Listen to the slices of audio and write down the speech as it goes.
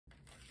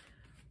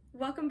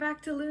Welcome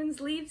back to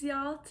Loone's Leaves,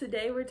 y'all.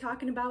 Today we're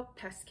talking about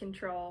pest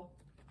control.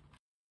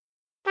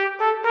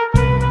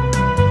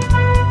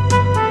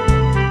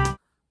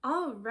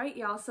 Alright,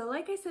 y'all, so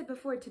like I said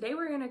before, today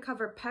we're going to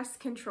cover pest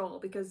control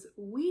because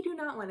we do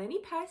not want any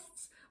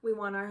pests. We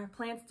want our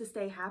plants to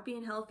stay happy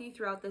and healthy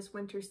throughout this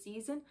winter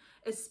season,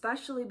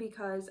 especially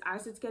because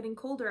as it's getting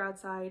colder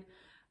outside,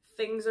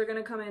 things are going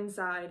to come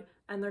inside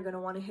and they're going to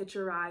want to hitch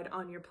a ride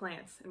on your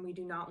plants, and we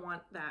do not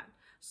want that.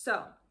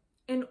 So,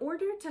 in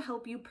order to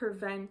help you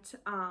prevent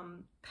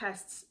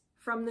pests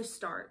from the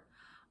start,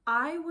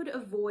 I would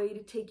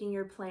avoid taking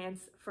your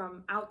plants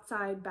from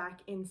outside back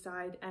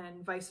inside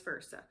and vice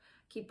versa.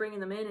 Keep bringing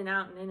them in and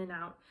out and in and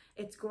out.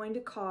 It's going to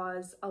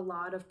cause a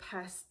lot of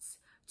pests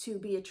to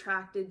be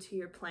attracted to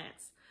your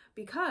plants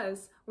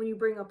because when you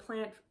bring a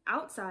plant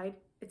outside,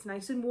 it's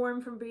nice and warm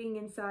from being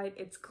inside.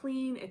 It's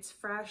clean, it's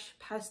fresh.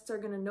 Pests are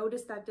going to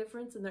notice that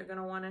difference and they're going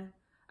to want to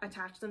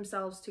attach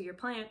themselves to your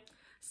plant.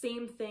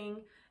 Same thing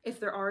if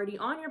they're already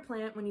on your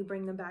plant. When you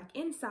bring them back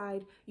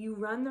inside, you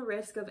run the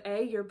risk of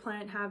A, your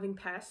plant having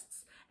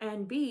pests,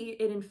 and B,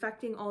 it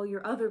infecting all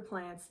your other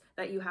plants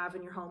that you have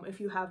in your home if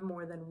you have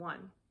more than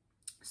one.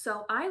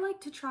 So I like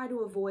to try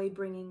to avoid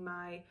bringing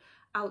my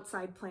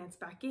outside plants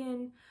back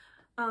in.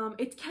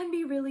 It can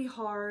be really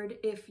hard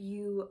if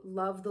you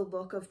love the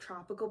look of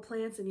tropical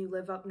plants and you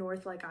live up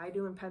north like I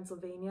do in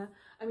Pennsylvania.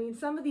 I mean,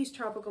 some of these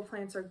tropical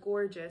plants are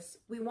gorgeous.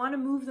 We want to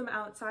move them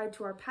outside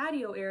to our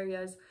patio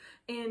areas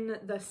in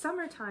the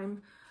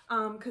summertime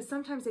because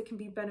sometimes it can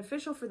be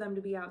beneficial for them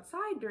to be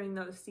outside during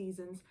those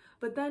seasons.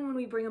 But then when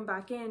we bring them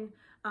back in,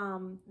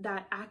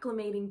 that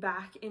acclimating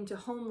back into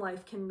home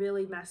life can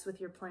really mess with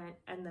your plant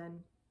and then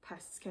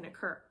pests can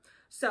occur.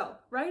 So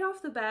right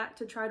off the bat,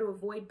 to try to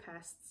avoid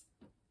pests,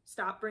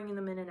 stop bringing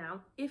them in and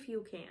out if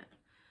you can.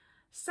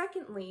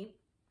 Secondly,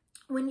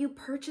 when you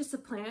purchase a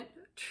plant,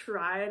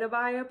 try to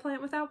buy a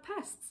plant without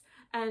pests.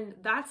 And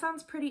that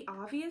sounds pretty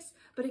obvious,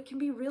 but it can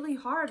be really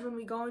hard when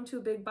we go into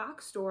a big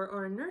box store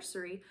or a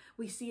nursery.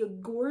 We see a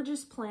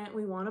gorgeous plant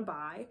we want to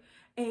buy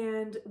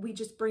and we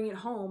just bring it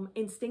home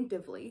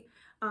instinctively.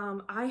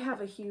 I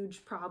have a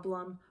huge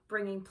problem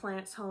bringing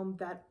plants home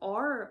that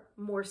are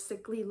more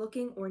sickly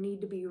looking or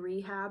need to be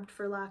rehabbed,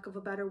 for lack of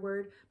a better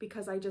word,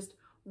 because I just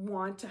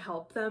want to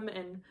help them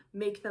and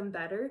make them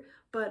better.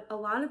 But a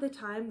lot of the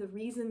time, the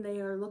reason they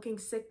are looking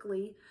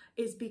sickly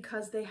is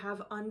because they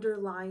have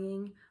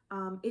underlying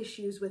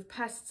issues with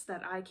pests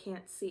that I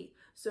can't see.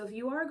 So if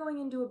you are going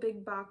into a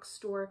big box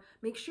store,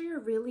 make sure you're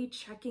really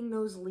checking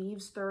those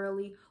leaves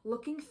thoroughly,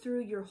 looking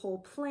through your whole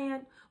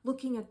plant,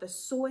 looking at the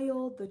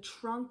soil, the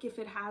trunk, if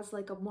it has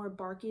like a more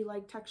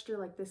barky-like texture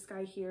like this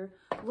guy here.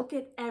 Look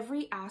at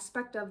every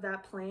aspect of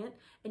that plant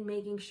and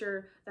making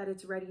sure that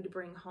it's ready to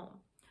bring home.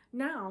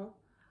 Now,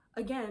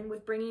 again,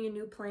 with bringing a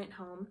new plant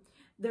home,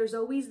 there's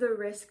always the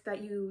risk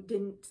that you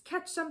didn't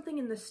catch something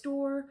in the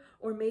store,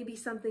 or maybe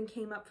something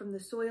came up from the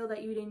soil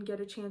that you didn't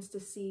get a chance to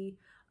see.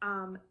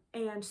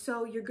 And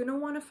so you're going to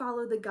want to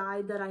follow the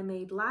guide that I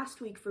made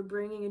last week for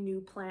bringing a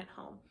new plant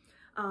home.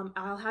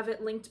 I'll have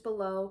it linked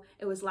below.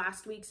 It was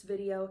last week's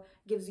video.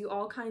 It gives you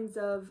all kinds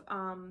of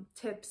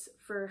tips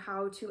for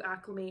how to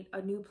acclimate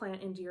a new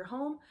plant into your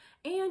home.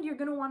 And you're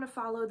going to want to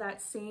follow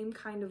that same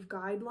kind of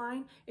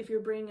guideline if you're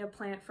bringing a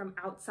plant from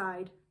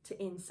outside to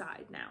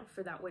inside now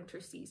for that winter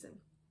season.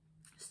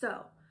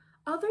 So,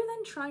 other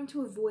than trying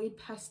to avoid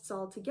pests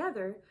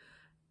altogether,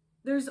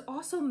 there's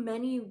also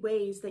many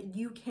ways that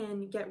you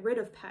can get rid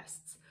of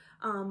pests.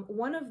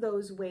 One of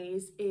those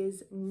ways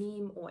is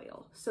neem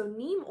oil. So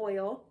neem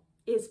oil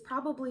is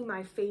probably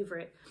my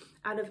favorite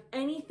out of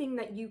anything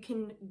that you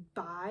can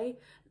buy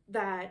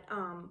that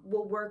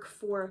will work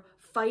for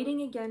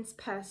fighting against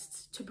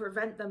pests to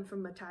prevent them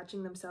from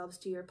attaching themselves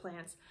to your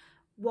plants,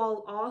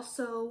 while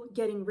also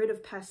getting rid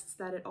of pests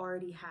that it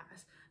already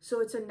has. So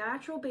it's a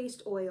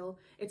natural-based oil.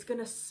 It's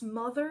gonna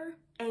smother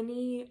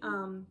any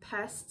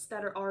pests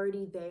that are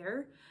already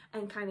there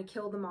and kind of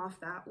kill them off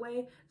that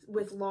way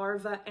with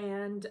larvae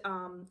and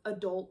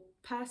adult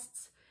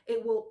pests.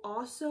 It will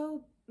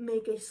also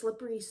make a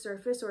slippery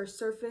surface, or a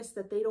surface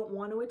that they don't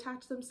want to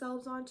attach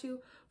themselves onto,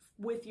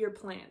 with your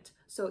plant,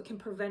 so it can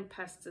prevent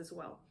pests as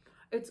well.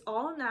 It's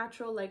all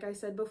natural, like I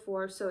said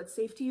before, so it's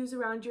safe to use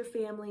around your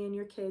family and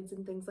your kids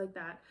and things like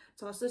that.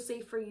 It's also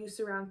safe for use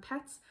around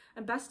pets,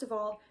 and best of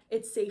all,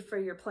 it's safe for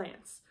your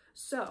plants.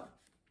 So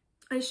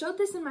I showed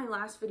this in my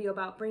last video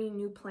about bringing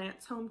new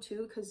plants home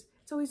too, because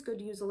it's always good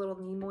to use a little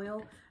neem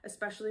oil,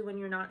 especially when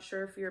you're not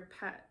sure if your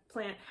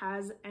plant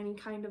has any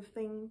kind of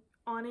thing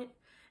on it.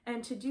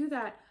 And to do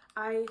that,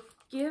 I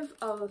give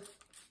a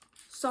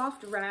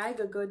soft rag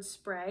a good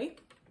spray.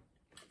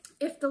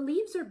 If the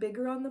leaves are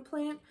bigger on the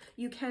plant,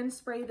 you can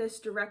spray this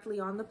directly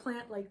on the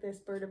plant, like this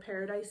bird of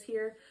paradise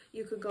here.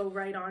 You could go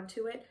right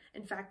onto it.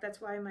 In fact,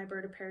 that's why my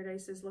bird of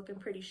paradise is looking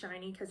pretty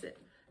shiny, because it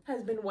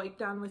has been wiped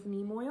down with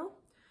neem oil.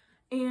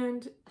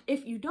 And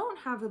if you don't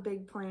have a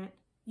big plant,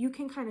 you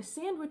can kind of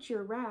sandwich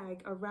your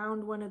rag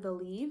around one of the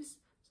leaves.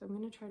 So I'm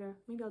going to try to,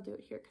 maybe I'll do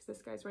it here because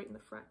this guy's right in the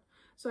front.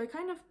 So I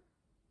kind of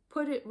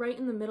put it right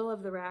in the middle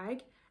of the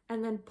rag,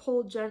 and then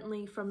pull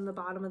gently from the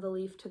bottom of the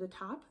leaf to the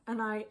top.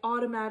 And I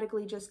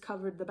automatically just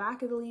covered the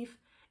back of the leaf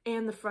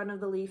and the front of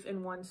the leaf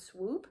in one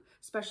swoop,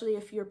 especially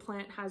if your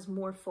plant has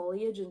more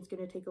foliage and it's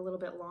going to take a little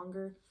bit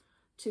longer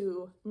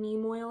to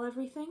neem oil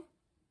everything.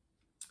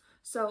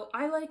 So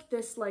I like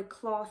this like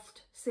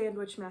clothed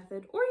sandwich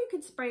method, or you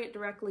could spray it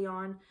directly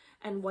on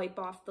and wipe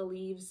off the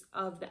leaves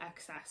of the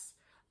excess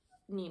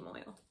neem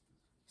oil.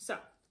 So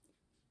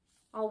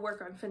I'll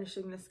work on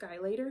finishing this guy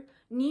later.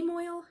 Neem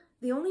oil,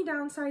 the only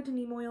downside to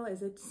neem oil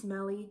is it's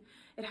smelly.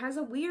 It has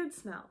a weird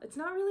smell. It's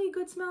not really a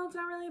good smell, it's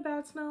not really a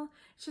bad smell.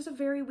 It's just a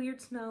very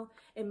weird smell.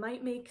 It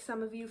might make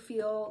some of you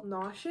feel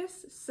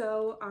nauseous,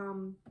 so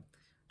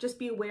just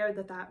be aware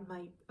that that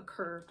might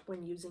occur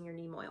when using your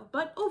neem oil.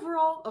 But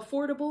overall,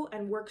 affordable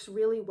and works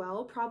really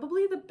well.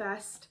 Probably the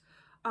best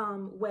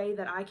way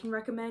that I can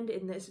recommend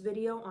in this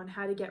video on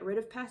how to get rid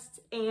of pests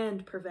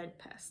and prevent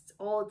pests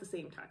all at the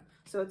same time.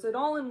 So it's an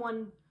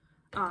all-in-one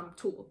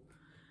tool.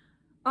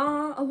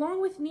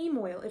 Along with neem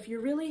oil, if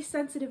you're really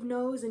sensitive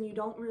nose and you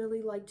don't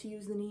really like to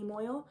use the neem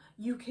oil,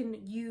 you can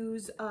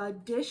use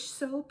dish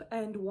soap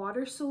and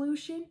water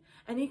solution.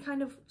 Any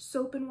kind of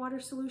soap and water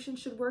solution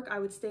should work. I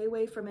would stay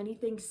away from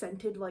anything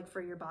scented like for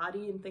your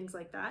body and things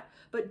like that,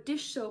 but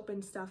dish soap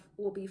and stuff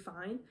will be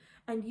fine.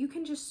 And you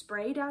can just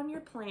spray down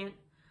your plant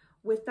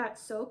with that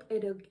soap.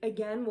 It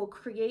again will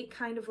create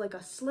kind of like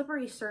a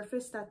slippery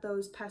surface that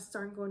those pests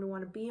aren't going to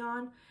want to be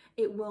on.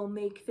 It will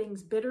make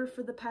things bitter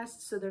for the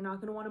pests, so they're not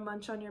going to want to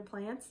munch on your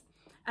plants.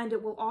 And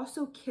it will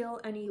also kill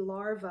any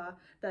larva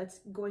that's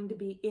going to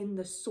be in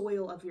the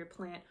soil of your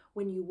plant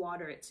when you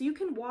water it. So you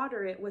can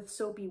water it with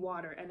soapy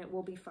water and it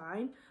will be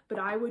fine, but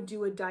I would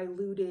do a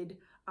diluted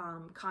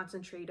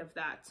concentrate of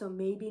that. So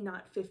maybe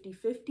not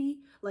 50-50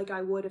 like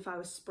I would if I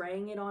was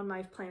spraying it on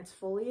my plant's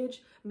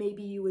foliage.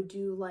 Maybe you would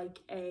do like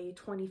a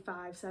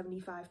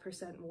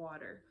 25-75%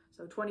 water.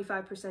 So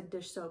 25%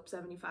 dish soap,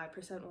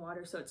 75%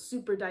 water. So it's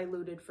super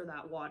diluted for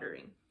that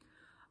watering.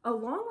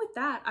 Along with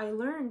that, I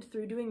learned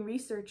through doing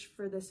research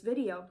for this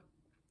video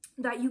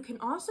that you can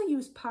also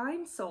use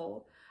pine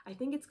sol. I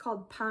think it's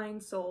called pine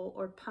sol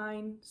or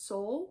pine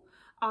sol.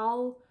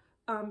 I'll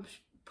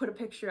put a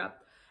picture up.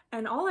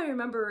 And all I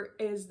remember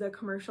is the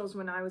commercials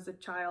when I was a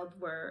child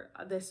where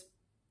this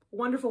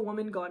wonderful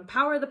woman going,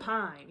 power the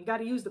pine. You got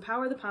to use the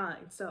power of the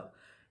pine. So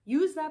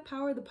use that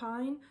power of the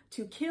pine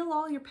to kill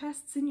all your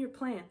pests in your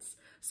plants.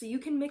 So you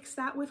can mix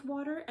that with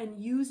water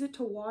and use it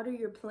to water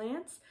your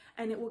plants,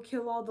 and it will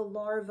kill all the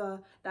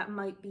larvae that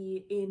might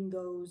be in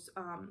those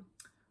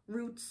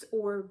roots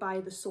or by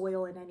the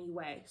soil in any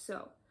way.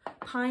 So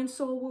pine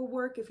sol will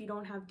work if you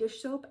don't have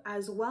dish soap,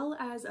 as well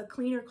as a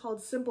cleaner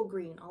called Simple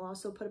Green. I'll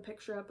also put a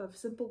picture up of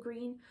Simple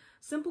Green.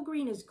 Simple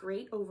Green is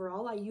great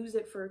overall. I use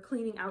it for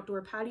cleaning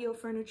outdoor patio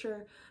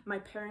furniture. My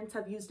parents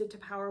have used it to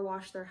power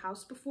wash their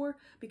house before,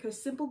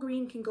 because Simple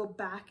Green can go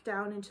back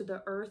down into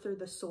the earth or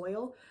the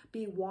soil,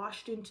 be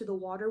washed into the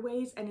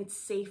waterways, and it's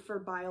safe for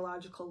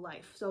biological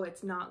life. So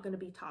it's not going to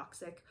be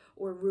toxic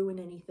or ruin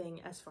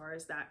anything as far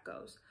as that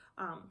goes.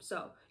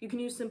 So you can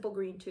use Simple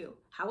Green too.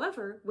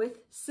 However,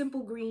 with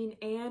Simple Green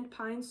and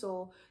pine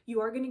sol,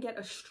 you are going to get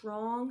a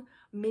strong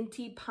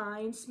minty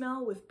pine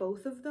smell with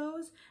both of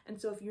those.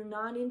 And so if you're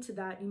not into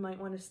that, you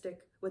might want to stick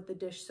with the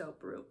dish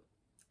soap route.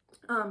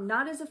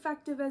 Not as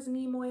effective as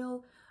neem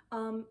oil,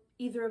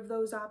 either of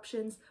those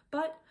options,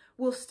 but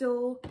will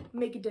still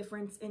make a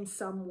difference in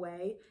some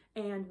way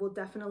and will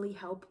definitely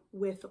help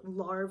with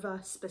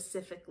larvae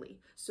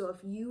specifically. So if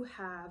you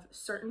have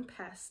certain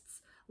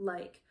pests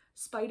like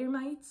spider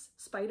mites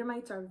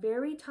are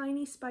very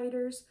tiny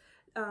spiders,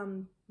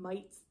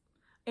 mites,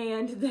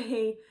 and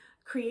they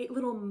create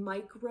little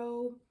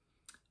micro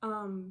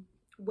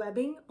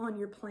webbing on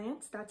your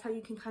plants. That's how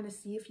you can kind of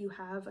see if you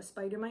have a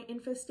spider mite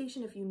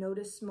infestation, if you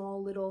notice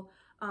small little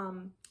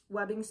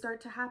webbing start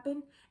to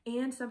happen.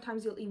 And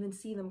sometimes you'll even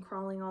see them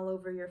crawling all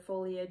over your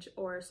foliage,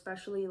 or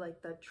especially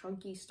like the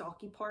trunky,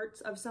 stalky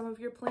parts of some of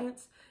your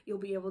plants. You'll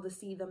be able to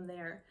see them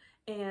there.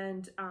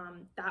 And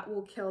that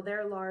will kill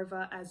their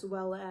larvae, as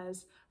well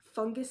as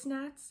fungus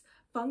gnats.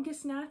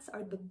 Fungus gnats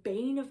are the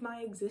bane of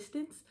my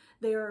existence.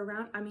 They are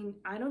around, I mean,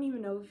 I don't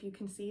even know if you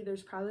can see,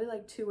 there's probably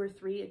like 2 or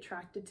 3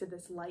 attracted to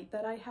this light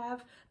that I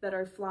have that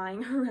are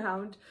flying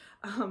around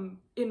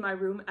in my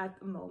room at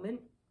the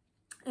moment.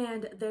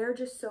 And they're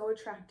just so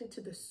attracted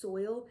to the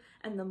soil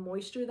and the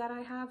moisture that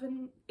I have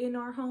in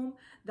our home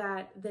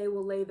that they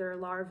will lay their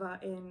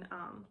larvae in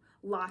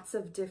lots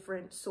of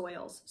different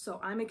soils. So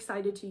I'm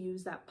excited to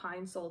use that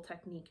pine sol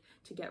technique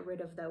to get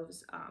rid of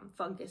those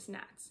fungus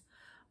gnats.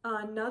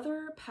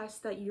 Another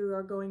pest that you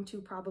are going to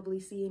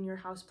probably see in your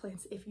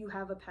houseplants if you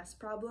have a pest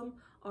problem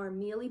are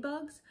mealy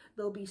bugs.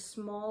 They'll be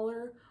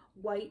smaller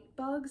white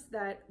bugs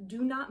that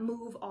do not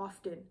move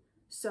often.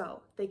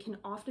 So they can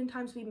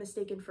oftentimes be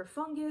mistaken for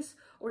fungus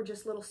or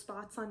just little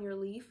spots on your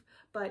leaf,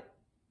 but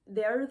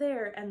they're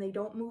there and they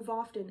don't move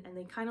often and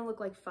they kind of look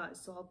like fuzz.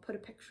 So I'll put a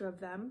picture of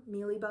them.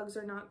 Mealy bugs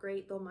are not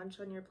great. They'll munch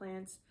on your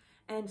plants,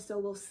 and so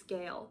will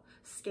scale.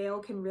 Scale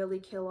can really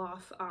kill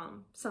off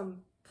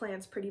some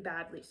plants pretty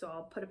badly. So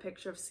I'll put a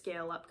picture of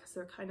scale up because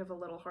they're kind of a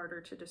little harder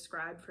to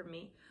describe for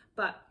me.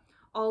 But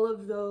all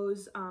of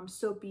those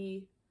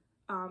soapy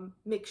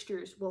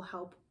mixtures will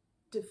help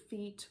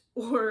defeat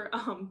or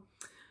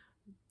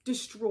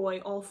destroy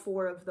all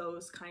 4 of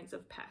those kinds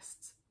of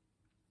pests,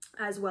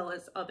 as well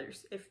as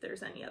others if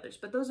there's any others.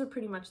 But those are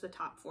pretty much the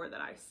top 4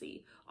 that I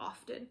see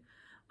often.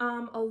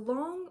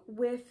 Along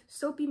with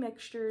soapy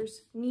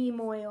mixtures,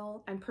 neem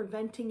oil, and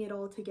preventing it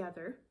all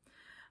together,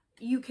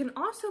 you can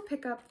also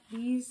pick up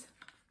these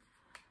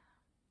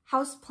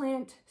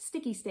houseplant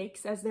sticky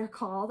stakes, as they're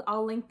called.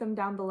 I'll link them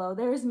down below.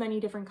 There's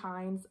many different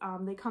kinds.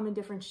 They come in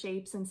different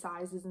shapes and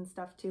sizes and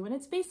stuff too, and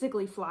it's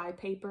basically fly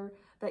paper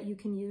that you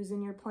can use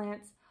in your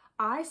plants.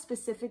 I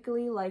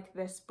specifically like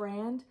this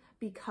brand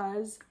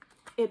because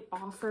it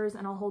offers,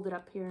 and I'll hold it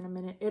up here in a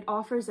minute, it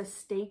offers a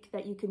stake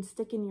that you can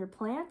stick in your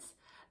plants.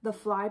 The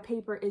fly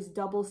paper is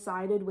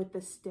double-sided with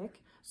the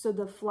stick, so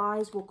the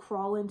flies will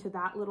crawl into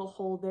that little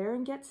hole there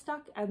and get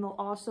stuck, and they'll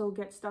also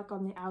get stuck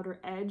on the outer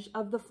edge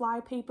of the fly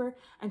paper,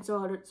 and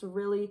so it's a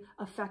really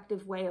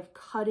effective way of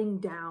cutting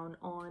down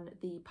on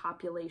the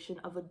population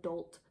of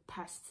adult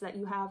pests that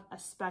you have,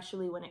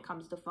 especially when it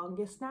comes to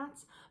fungus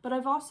gnats. But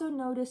I've also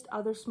noticed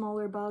other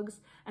smaller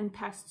bugs and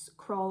pests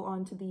crawl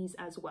onto these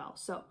as well.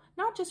 So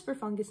not just for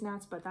fungus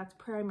gnats, but that's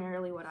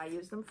primarily what I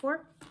use them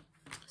for.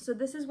 So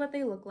this is what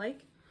they look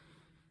like.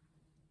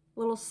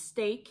 Little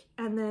stake,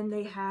 and then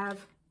they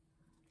have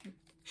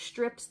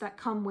strips that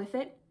come with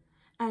it,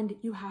 and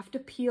you have to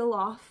peel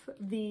off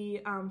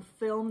the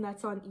film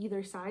that's on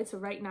either side. So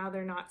right now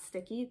they're not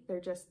sticky,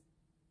 they're just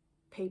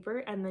paper,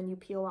 and then you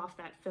peel off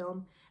that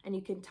film and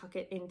you can tuck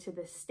it into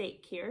the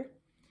stake here.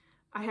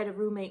 I had a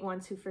roommate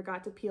once who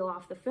forgot to peel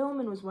off the film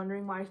and was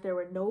wondering why there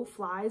were no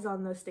flies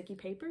on the sticky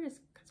paper. Is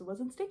because it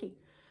wasn't sticky.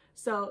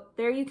 So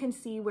there you can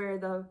see where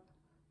the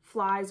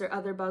flies or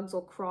other bugs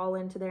will crawl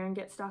into there and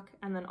get stuck,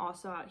 and then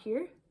also out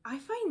here. I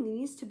find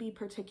these to be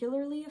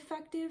particularly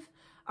effective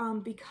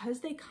because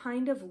they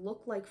kind of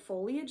look like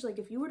foliage. Like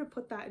if you were to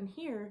put that in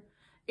here,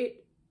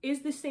 it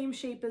is the same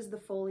shape as the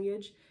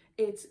foliage.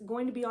 It's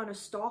going to be on a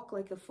stalk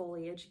like the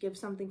foliage, give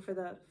something for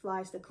the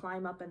flies to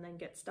climb up and then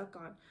get stuck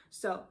on.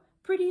 So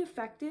pretty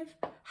effective.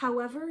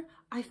 However,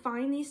 I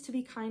find these to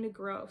be kind of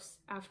gross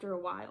after a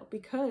while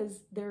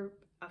because they're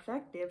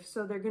effective,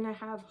 so they're gonna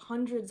have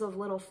hundreds of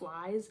little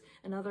flies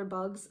and other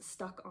bugs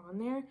stuck on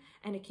there,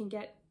 and it can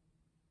get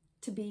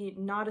to be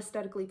not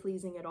aesthetically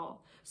pleasing at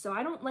all. So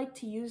I don't like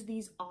to use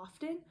these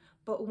often,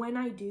 but when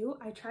I do,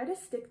 I try to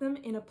stick them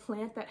in a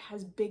plant that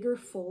has bigger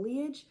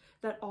foliage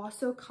that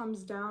also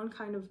comes down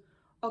kind of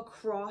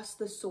across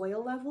the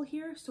soil level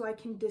here, so I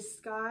can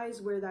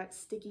disguise where that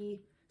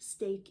sticky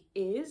stake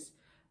is.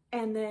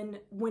 And then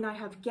when I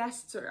have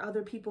guests or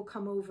other people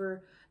come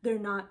over, they're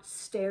not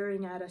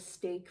staring at a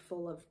stake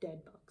full of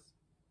dead bugs.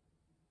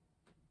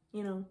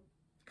 You know,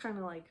 kind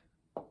of like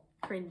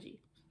cringy.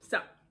 So,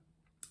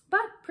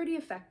 but pretty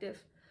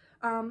effective.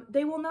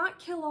 They will not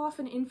kill off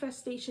an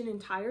infestation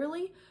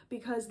entirely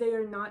because they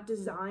are not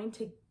designed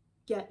to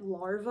get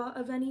larvae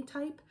of any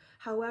type.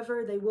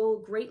 However, they will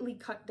greatly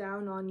cut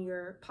down on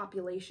your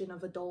population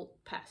of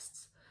adult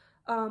pests.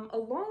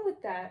 Along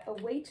with that, a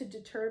way to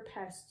deter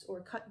pests or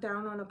cut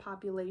down on a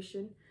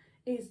population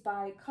is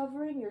by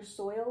covering your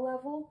soil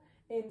level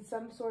in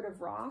some sort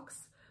of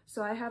rocks.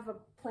 So I have a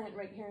plant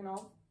right here and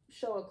I'll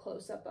show a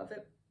close-up of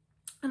it.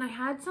 And I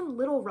had some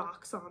little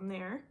rocks on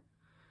there.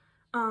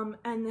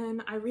 And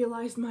then I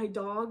realized my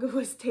dog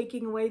was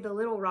taking away the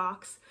little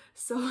rocks.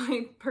 So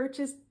I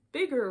purchased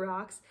bigger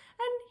rocks,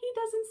 and he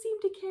doesn't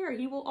seem to care.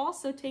 He will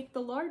also take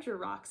the larger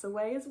rocks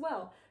away as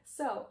well.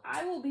 So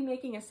I will be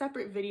making a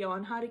separate video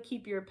on how to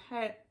keep your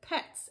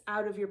pets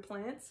out of your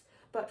plants.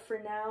 But for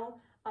now,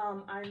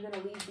 I'm going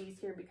to leave these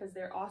here because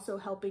they're also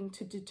helping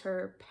to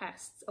deter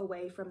pests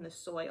away from the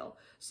soil.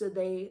 So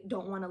they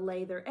don't want to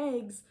lay their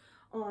eggs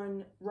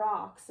on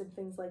rocks and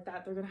things like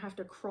that. They're going to have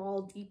to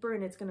crawl deeper,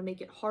 and it's going to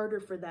make it harder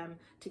for them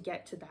to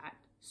get to that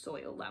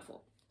soil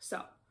level.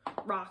 So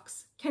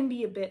rocks can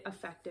be a bit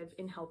effective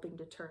in helping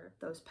deter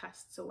those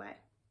pests away,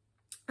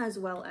 as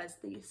well as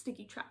the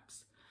sticky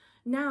traps.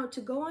 Now, to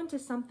go on to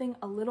something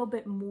a little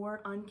bit more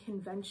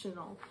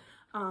unconventional,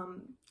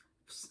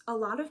 a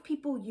lot of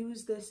people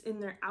use this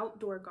in their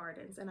outdoor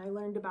gardens, and I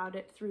learned about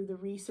it through the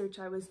research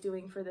I was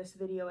doing for this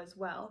video as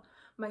well.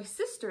 My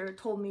sister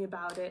told me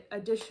about it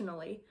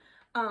additionally,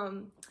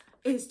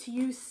 is to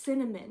use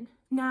cinnamon.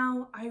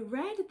 Now, I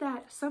read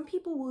that some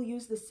people will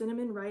use the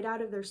cinnamon right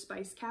out of their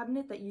spice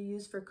cabinet that you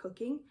use for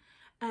cooking,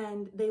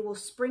 and they will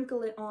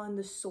sprinkle it on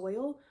the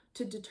soil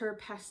to deter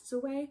pests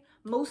away,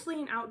 mostly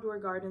in outdoor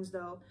gardens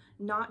though,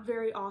 not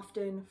very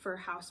often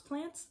for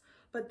houseplants.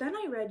 But then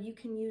I read you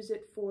can use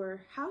it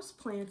for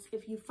houseplants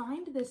if you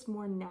find this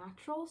more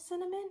natural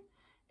cinnamon.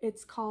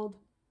 It's called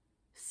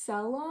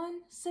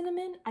Ceylon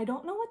cinnamon. I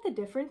don't know what the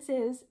difference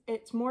is.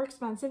 It's more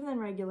expensive than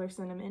regular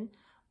cinnamon.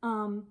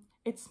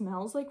 It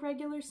smells like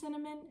regular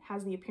cinnamon,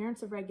 has the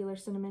appearance of regular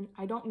cinnamon.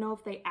 I don't know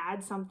if they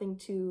add something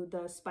to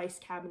the spice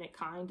cabinet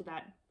kind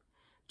that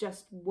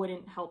just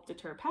wouldn't help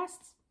deter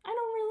pests. I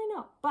don't really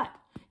know. But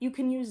you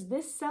can use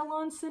this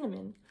Ceylon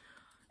cinnamon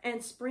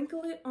and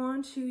sprinkle it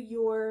onto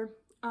your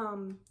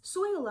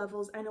soil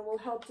levels, and it will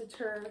help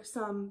deter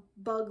some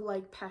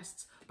bug-like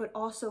pests, but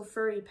also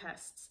furry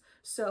pests.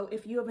 So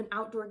if you have an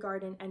outdoor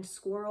garden and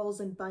squirrels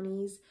and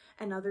bunnies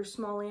and other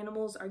small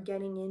animals are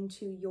getting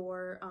into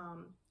your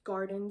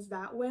gardens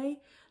that way,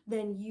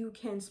 then you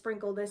can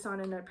sprinkle this on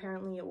and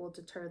apparently it will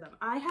deter them.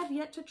 I have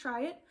yet to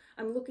try it.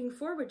 I'm looking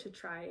forward to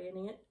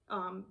trying it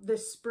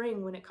this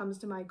spring when it comes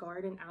to my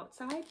garden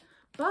outside,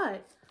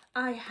 but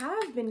I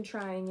have been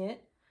trying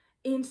it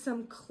in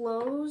some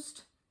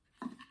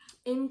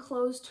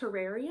enclosed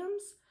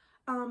terrariums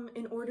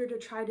in order to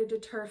try to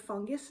deter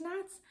fungus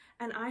gnats,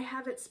 and I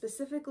have it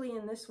specifically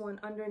in this one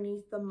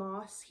underneath the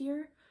moss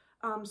here,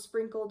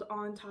 sprinkled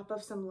on top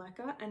of some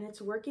leca, and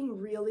it's working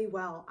really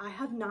well. I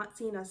have not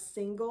seen a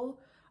single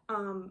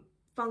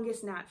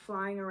fungus gnat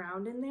flying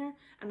around in there,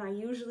 and I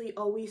usually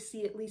always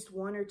see at least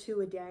 1 or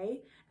 2 a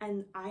day,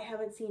 and I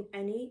haven't seen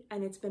any,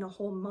 and it's been a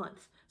whole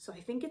month. So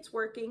I think it's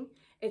working.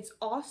 It's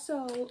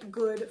also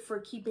good for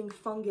keeping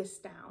fungus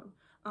down.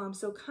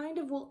 So kind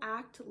of will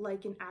act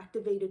like an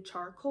activated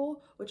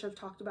charcoal, which I've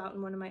talked about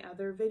in one of my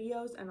other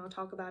videos, and I'll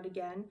talk about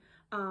again.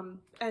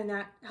 And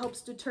that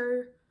helps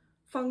deter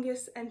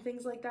fungus and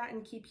things like that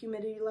and keep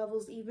humidity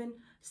levels even.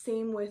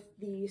 Same with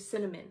the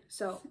cinnamon.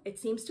 So it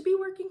seems to be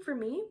working for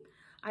me.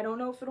 I don't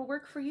know if it'll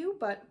work for you,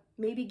 but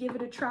maybe give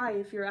it a try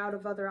if you're out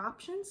of other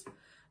options.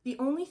 The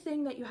only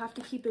thing that you have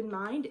to keep in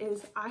mind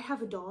is I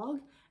have a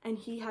dog and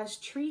he has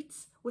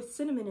treats with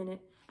cinnamon in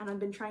it, and I've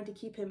been trying to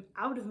keep him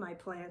out of my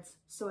plants.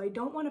 So I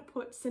don't want to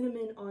put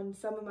cinnamon on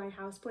some of my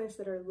houseplants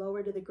that are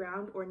lower to the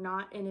ground or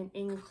not in an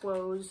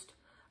enclosed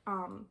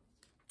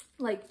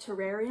like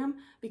terrarium,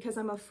 because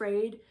I'm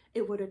afraid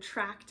it would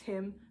attract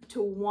him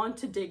to want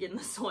to dig in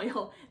the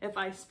soil if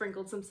I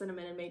sprinkled some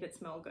cinnamon and made it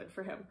smell good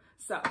for him.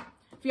 So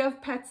if you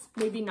have pets,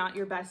 maybe not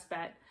your best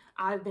bet.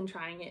 I've been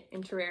trying it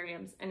in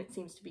terrariums and it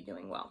seems to be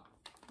doing well.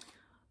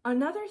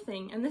 Another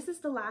thing, and this is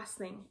the last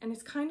thing, and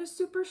it's kind of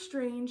super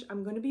strange.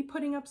 I'm going to be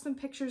putting up some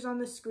pictures on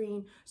the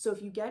screen, so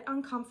if you get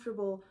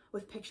uncomfortable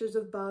with pictures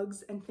of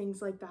bugs and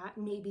things like that,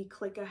 maybe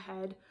click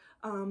ahead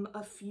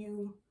a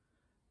few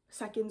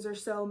seconds or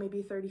so,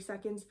 maybe 30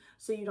 seconds,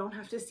 so you don't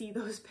have to see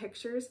those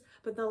pictures.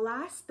 But the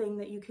last thing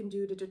that you can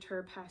do to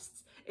deter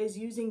pests is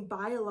using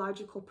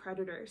biological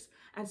predators.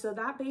 And so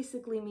that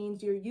basically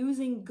means you're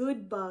using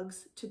good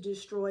bugs to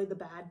destroy the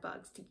bad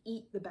bugs, to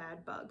eat the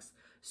bad bugs.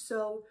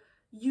 So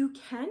you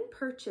can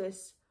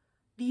purchase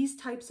these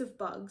types of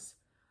bugs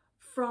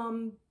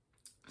from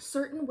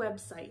certain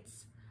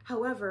websites.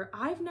 However,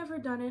 I've never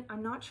done it.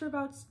 I'm not sure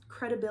about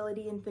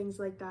credibility and things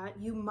like that.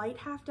 You might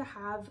have to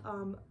have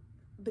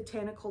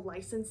botanical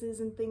licenses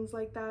and things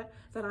like that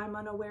that I'm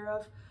unaware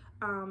of.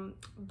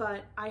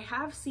 But I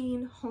have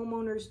seen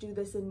homeowners do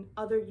this in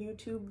other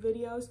YouTube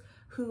videos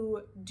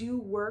who do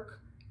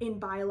work in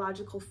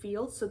biological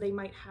fields, so they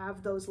might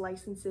have those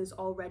licenses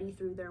already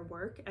through their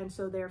work, and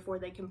so therefore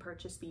they can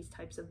purchase these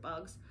types of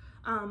bugs.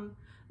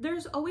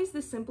 There's always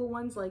the simple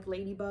ones like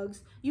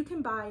ladybugs. You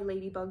can buy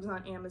ladybugs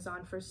on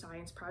Amazon for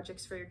science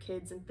projects for your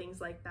kids and things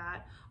like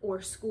that,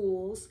 or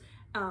schools,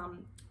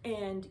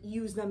 and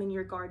use them in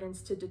your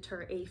gardens to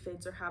deter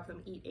aphids or have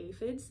them eat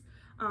aphids.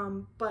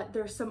 But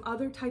there's some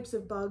other types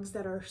of bugs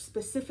that are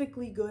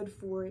specifically good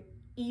for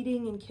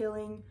eating and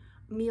killing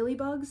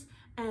mealybugs,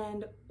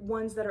 and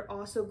ones that are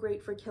also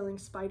great for killing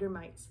spider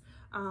mites.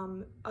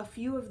 A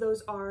few of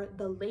those are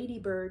the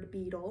ladybird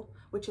beetle,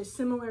 which is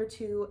similar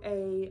to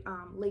a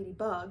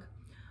ladybug,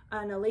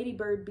 and a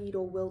ladybird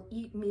beetle will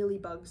eat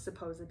mealybugs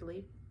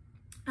supposedly,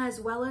 as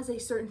well as a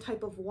certain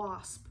type of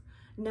wasp.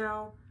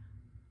 Now,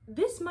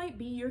 this might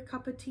be your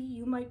cup of tea.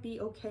 You might be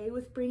okay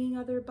with bringing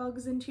other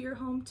bugs into your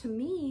home. To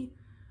me,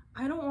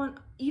 I don't want,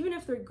 even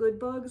if they're good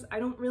bugs, I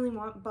don't really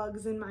want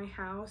bugs in my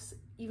house,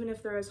 even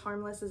if they're as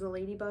harmless as a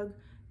ladybug,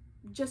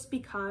 just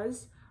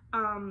because,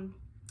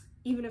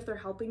 even if they're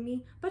helping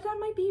me. But that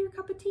might be your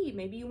cup of tea.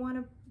 Maybe you want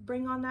to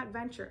bring on that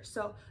venture.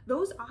 So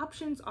those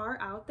options are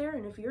out there,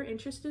 and if you're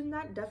interested in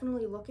that,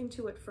 definitely look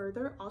into it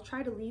further. I'll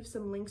try to leave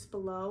some links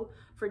below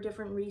for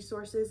different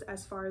resources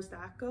as far as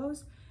that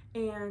goes.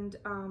 And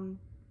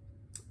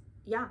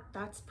yeah,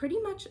 that's pretty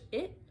much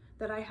it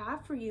that I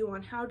have for you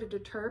on how to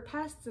deter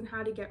pests and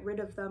how to get rid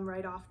of them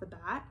right off the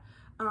bat.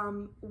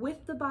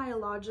 With the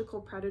biological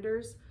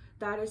predators,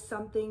 that is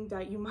something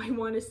that you might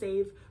want to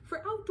save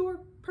for outdoor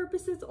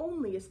purposes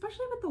only,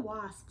 especially with the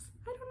wasps.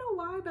 I don't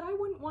know why, but I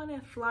wouldn't want a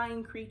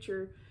flying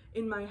creature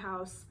in my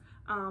house,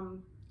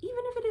 even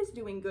if it is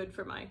doing good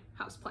for my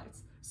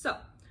houseplants. So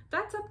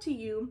that's up to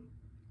you.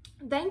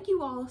 Thank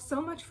you all so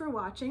much for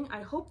watching.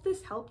 I hope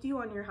this helped you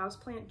on your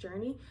houseplant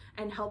journey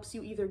and helps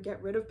you either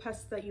get rid of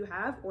pests that you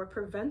have or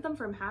prevent them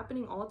from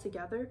happening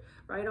altogether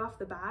right off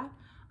the bat.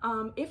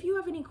 If you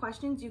have any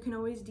questions, you can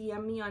always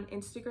DM me on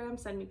Instagram,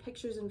 send me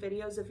pictures and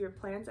videos of your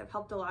plants. I've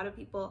helped a lot of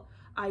people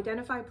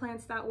identify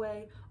plants that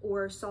way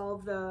or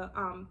solve the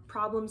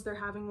problems they're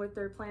having with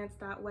their plants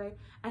that way.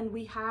 And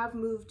we have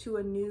moved to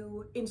a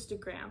new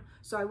Instagram.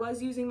 So I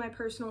was using my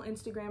personal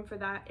Instagram for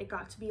that. It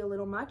got to be a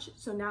little much.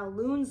 So now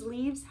Loone's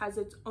Leaves has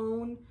its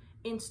own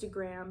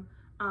Instagram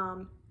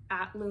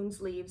at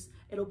Loone's Leaves.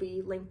 It'll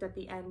be linked at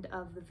the end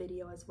of the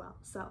video as well.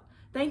 So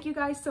thank you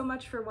guys so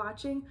much for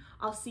watching.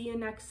 I'll see you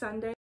next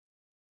Sunday.